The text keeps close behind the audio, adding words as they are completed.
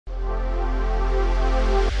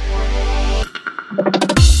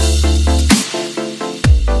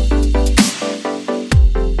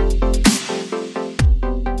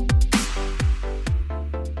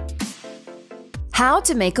How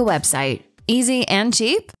to make a website, easy and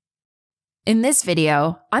cheap? In this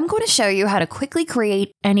video, I'm going to show you how to quickly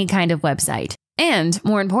create any kind of website, and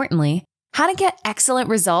more importantly, how to get excellent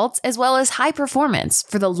results as well as high performance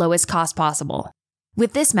for the lowest cost possible.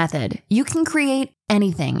 With this method, you can create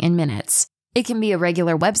anything in minutes. It can be a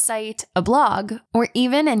regular website, a blog, or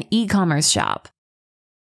even an e-commerce shop.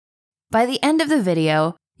 By the end of the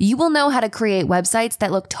video, you will know how to create websites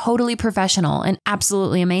that look totally professional and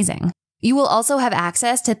absolutely amazing. You will also have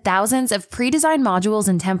access to thousands of pre-designed modules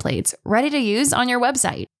and templates ready to use on your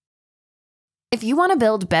website. If you want to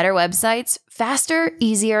build better websites faster,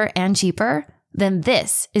 easier, and cheaper, then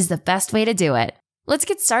this is the best way to do it. Let's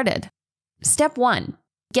get started. Step 1.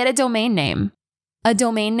 Get a domain name. A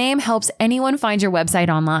domain name helps anyone find your website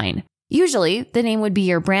online. Usually, the name would be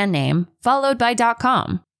your brand name, followed by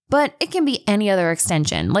 .com, but it can be any other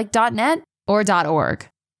extension like .net or .org.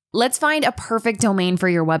 Let's find a perfect domain for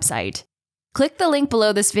your website. Click the link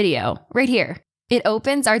below this video, right here. It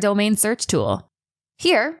opens our domain search tool.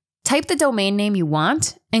 Here, type the domain name you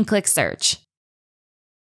want and click search.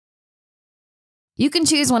 You can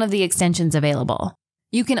choose one of the extensions available.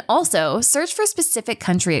 You can also search for specific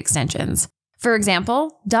country extensions. For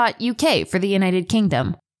example, .uk for the United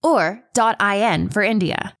Kingdom or .in for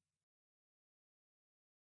India.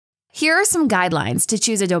 Here are some guidelines to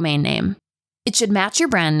choose a domain name. It should match your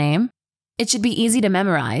brand name. It should be easy to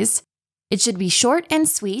memorize. It should be short and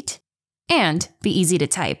sweet, and be easy to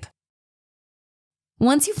type.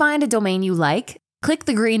 Once you find a domain you like, click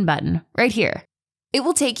the green button right here. It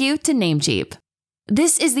will take you to Namecheap.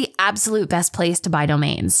 This is the absolute best place to buy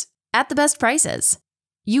domains, at the best prices.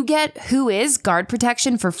 You get Whois guard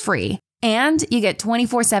protection for free, and you get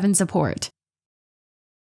 24/7 support.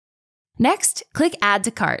 Next, click Add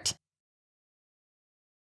to Cart.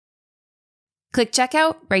 Click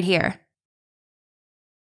Checkout right here.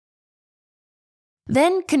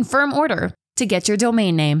 Then confirm order to get your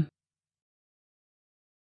domain name.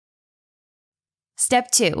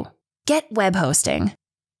 Step 2. Get web hosting.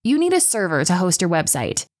 You need a server to host your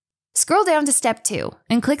website. Scroll down to Step 2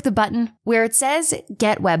 and click the button where it says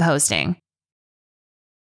Get Web Hosting.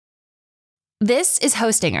 This is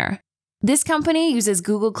Hostinger. This company uses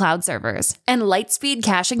Google Cloud servers and Lightspeed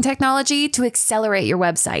caching technology to accelerate your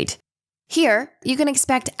website. Here, you can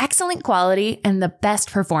expect excellent quality and the best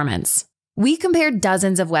performance. We compared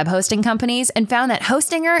dozens of web hosting companies and found that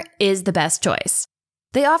Hostinger is the best choice.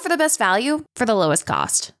 They offer the best value for the lowest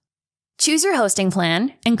cost. Choose your hosting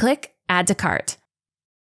plan and click Add to Cart.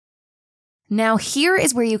 Now here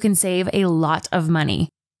is where you can save a lot of money.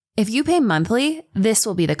 If you pay monthly, this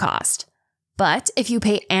will be the cost. But if you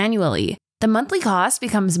pay annually, the monthly cost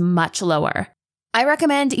becomes much lower. I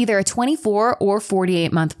recommend either a 24 or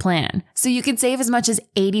 48-month plan, so you can save as much as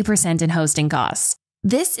 80% in hosting costs.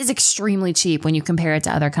 This is extremely cheap when you compare it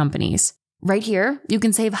to other companies. Right here, you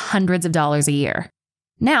can save hundreds of dollars a year.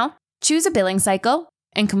 Now, choose a billing cycle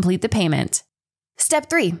and complete the payment. Step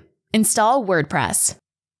 3. Install WordPress.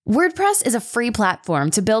 WordPress is a free platform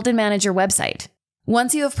to build and manage your website.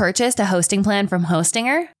 Once you have purchased a hosting plan from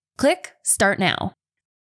Hostinger, click Start Now.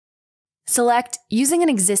 Select Using an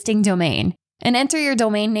existing domain and enter your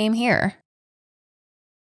domain name here.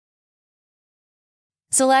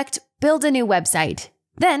 Select Build a new website,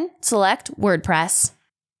 then select WordPress.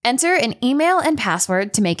 Enter an email and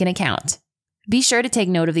password to make an account. Be sure to take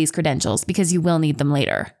note of these credentials because you will need them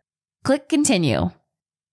later. Click Continue.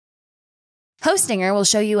 Hostinger will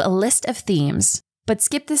show you a list of themes, but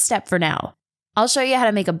skip this step for now. I'll show you how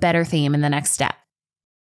to make a better theme in the next step.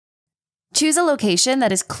 Choose a location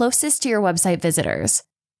that is closest to your website visitors.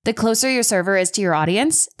 The closer your server is to your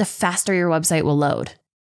audience, the faster your website will load.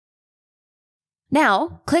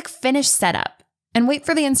 Now, click Finish Setup and wait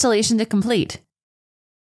for the installation to complete.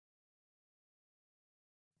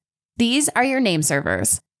 These are your name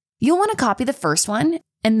servers. You'll want to copy the first one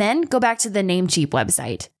and then go back to the Namecheap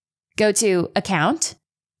website. Go to Account,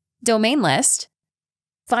 Domain List,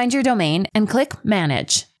 find your domain and click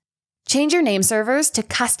Manage. Change your name servers to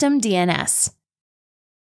Custom DNS.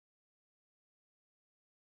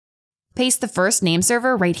 Paste the first name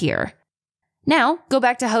server right here. Now, go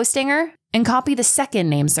back to Hostinger and copy the second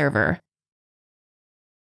name server.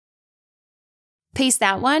 Paste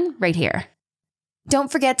that one right here.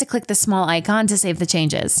 Don't forget to click the small icon to save the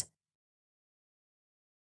changes.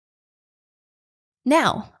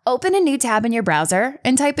 Now, open a new tab in your browser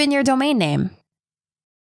and type in your domain name.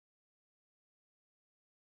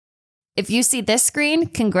 If you see this screen,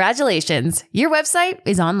 congratulations, your website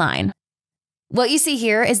is online. What you see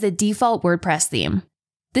here is the default WordPress theme.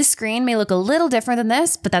 This screen may look a little different than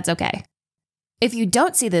this, but that's okay. If you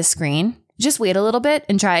don't see this screen, just wait a little bit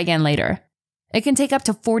and try again later. It can take up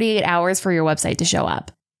to 48 hours for your website to show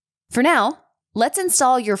up. For now, let's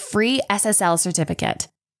install your free SSL certificate.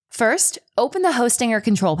 First, open the hosting or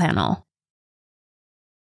control panel.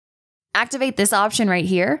 Activate this option right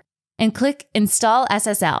here and click Install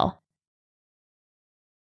SSL.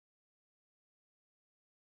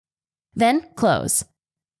 Then close.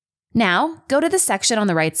 Now, go to the section on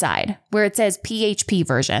the right side where it says PHP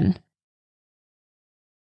version.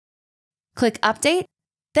 Click Update,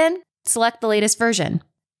 then select the latest version.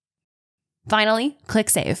 Finally, click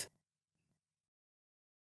Save.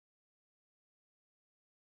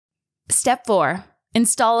 Step 4.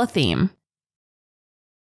 Install a theme.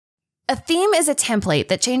 A theme is a template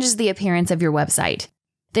that changes the appearance of your website.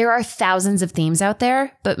 There are thousands of themes out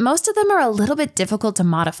there, but most of them are a little bit difficult to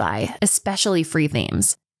modify, especially free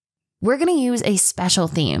themes. We're going to use a special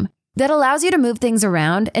theme that allows you to move things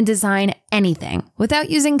around and design anything without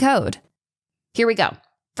using code. Here we go.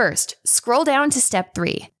 First, scroll down to step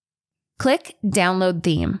 3. Click Download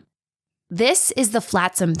Theme. This is the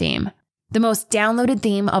Flotsam theme, the most downloaded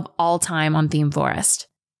theme of all time on ThemeForest.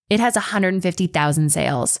 It has 150,000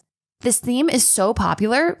 sales. This theme is so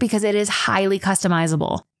popular because it is highly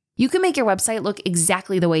customizable. You can make your website look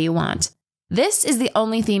exactly the way you want. This is the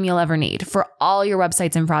only theme you'll ever need for all your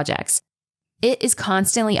websites and projects. It is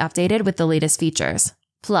constantly updated with the latest features.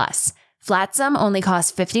 Plus, Flotsam only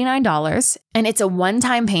costs $59, and it's a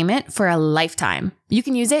one-time payment for a lifetime. You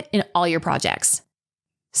can use it in all your projects.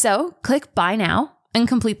 So, click Buy Now and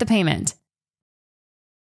complete the payment.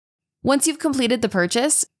 Once you've completed the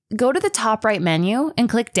purchase, go to the top right menu and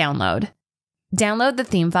click Download. Download the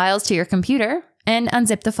theme files to your computer and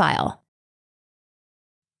unzip the file.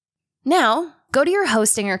 Now, go to your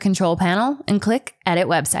hosting or control panel and click Edit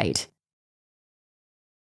Website.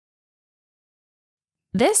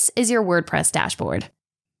 This is your WordPress dashboard.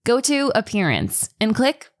 Go to Appearance and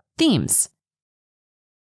click Themes.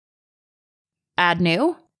 Add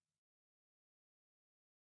New.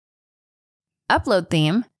 Upload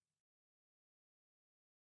Theme.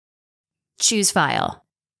 Choose File.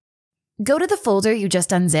 Go to the folder you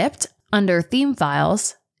just unzipped under Theme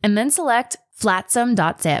Files and then select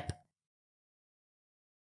flotsam.zip.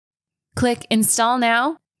 Click Install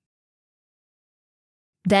Now,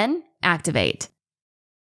 then Activate.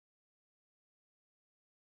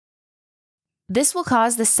 This will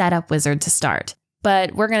cause the setup wizard to start,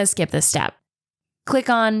 but we're going to skip this step. Click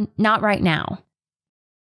on Not Right Now.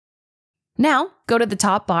 Now, go to the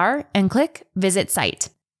top bar and click Visit Site.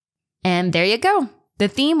 And there you go. The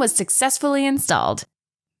theme was successfully installed.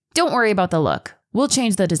 Don't worry about the look. We'll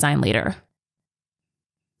change the design later.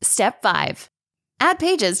 Step 5. Add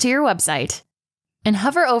pages to your website. And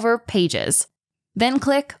hover over Pages. Then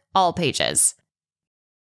click All Pages.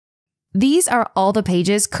 These are all the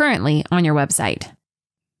pages currently on your website.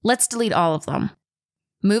 Let's delete all of them.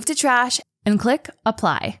 Move to Trash and click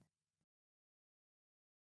Apply.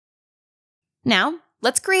 Now,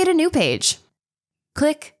 let's create a new page.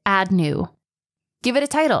 Click Add New. Give it a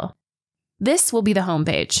title. This will be the home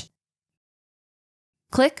page.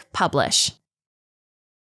 Click Publish.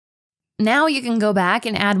 Now you can go back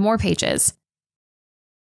and add more pages.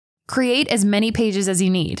 Create as many pages as you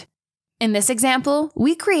need. In this example,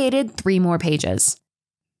 we created 3 more pages: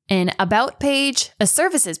 an About page, a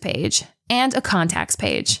Services page, and a Contacts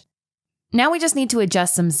page. Now we just need to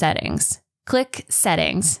adjust some settings. Click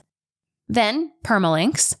Settings, then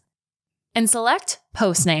Permalinks, and select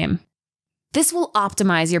Post Name. This will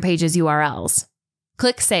optimize your page's URLs.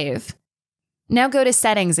 Click Save. Now go to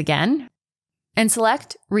Settings again and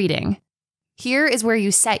select Reading. Here is where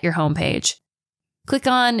you set your home page. Click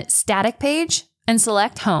on Static Page and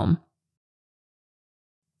select Home.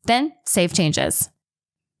 Then save changes.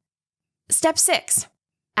 Step 6.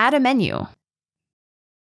 Add a menu.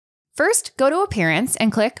 First, go to Appearance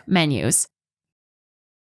and click Menus.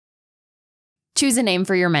 Choose a name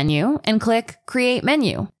for your menu and click Create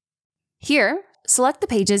Menu. Here, select the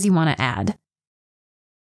pages you want to add.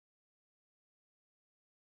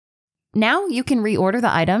 Now you can reorder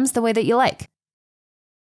the items the way that you like.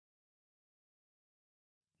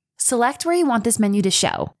 Select where you want this menu to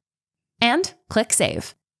show, and click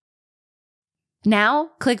Save.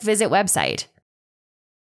 Now, click Visit Website.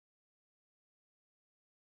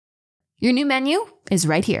 Your new menu is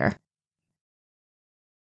right here.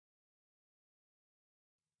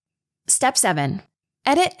 Step 7.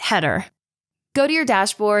 Edit Header. Go to your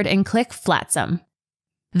dashboard and click Flotsam.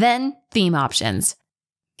 Then, Theme Options.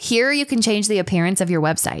 Here you can change the appearance of your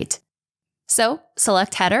website. So,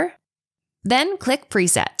 select Header, then click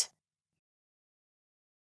Preset.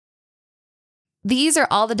 These are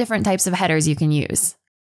all the different types of headers you can use.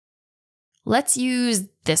 Let's use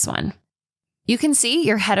this one. you can see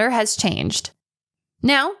your header has changed.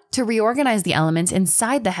 Now, to reorganize the elements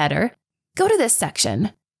inside the header, go to this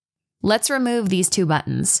section. Let's remove these two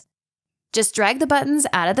buttons. Just drag the buttons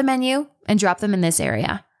out of the menu and drop them in this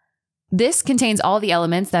area. This contains all the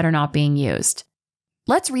elements that are not being used.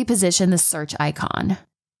 Let's reposition the search icon.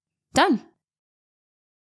 Done.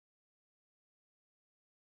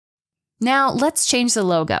 Now let's change the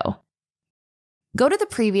logo. Go to the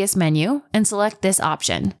previous menu and select this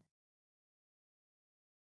option.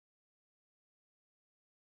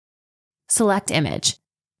 Select image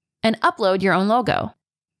and upload your own logo.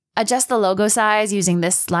 Adjust the logo size using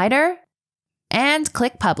this slider and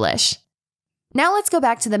click Publish. Now let's go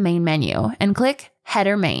back to the main menu and click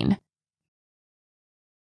Header Main.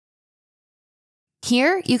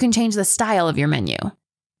 Here, you can change the style of your menu.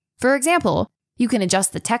 For example, you can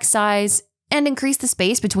adjust the text size and increase the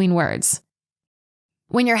space between words.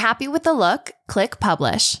 When you're happy with the look, click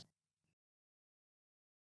Publish.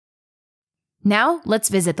 Now, let's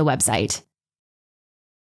visit the website.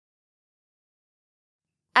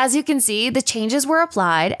 As you can see, the changes were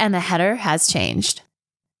applied and the header has changed.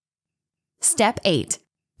 Step 8.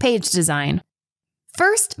 Page Design.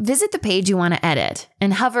 First, visit the page you want to edit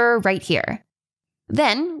and hover right here.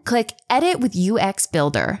 Then, click Edit with UX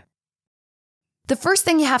Builder. The first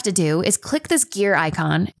thing you have to do is click this gear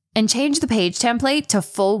icon and change the page template to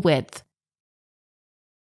full width.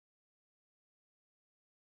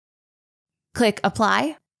 Click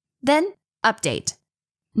Apply, then Update.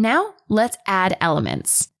 Now, let's add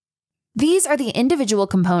elements. These are the individual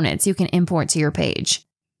components you can import to your page.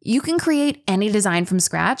 You can create any design from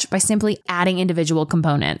scratch by simply adding individual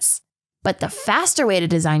components. But the faster way to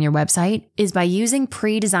design your website is by using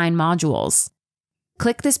pre-designed modules.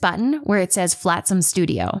 Click this button where it says Flotsam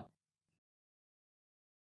Studio.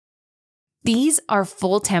 These are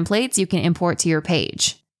full templates you can import to your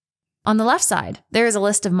page. On the left side, there is a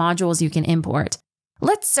list of modules you can import.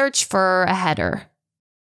 Let's search for a header.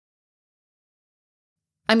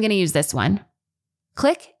 I'm going to use this one.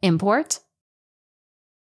 Click Import.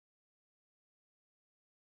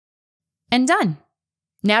 And done.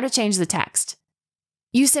 Now to change the text.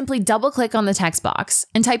 You simply double-click on the text box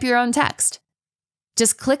and type your own text.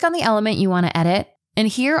 Just click on the element you want to edit, and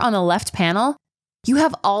here on the left panel, you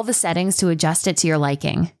have all the settings to adjust it to your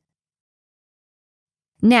liking.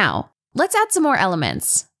 Now, let's add some more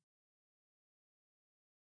elements.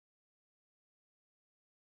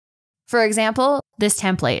 For example, this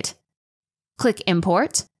template. Click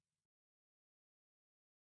Import.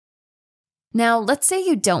 Now, let's say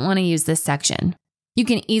you don't want to use this section. You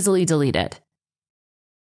can easily delete it.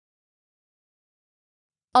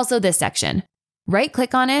 Also this section.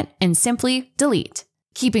 Right-click on it and simply delete,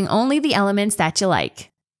 keeping only the elements that you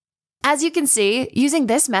like. As you can see, using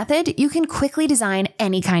this method, you can quickly design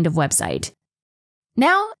any kind of website.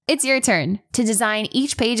 Now, it's your turn to design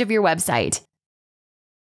each page of your website.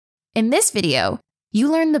 In this video,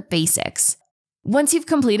 you learn the basics. Once you've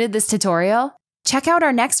completed this tutorial, check out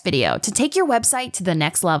our next video to take your website to the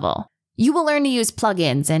next level. You will learn to use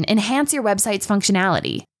plugins and enhance your website's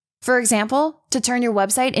functionality. For example, to turn your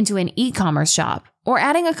website into an e-commerce shop or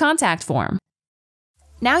adding a contact form.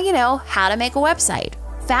 Now you know how to make a website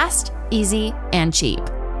fast, easy, and cheap.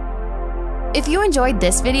 If you enjoyed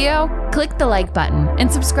this video, click the like button and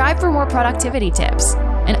subscribe for more productivity tips.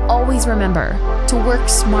 And always remember to work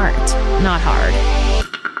smart, not hard.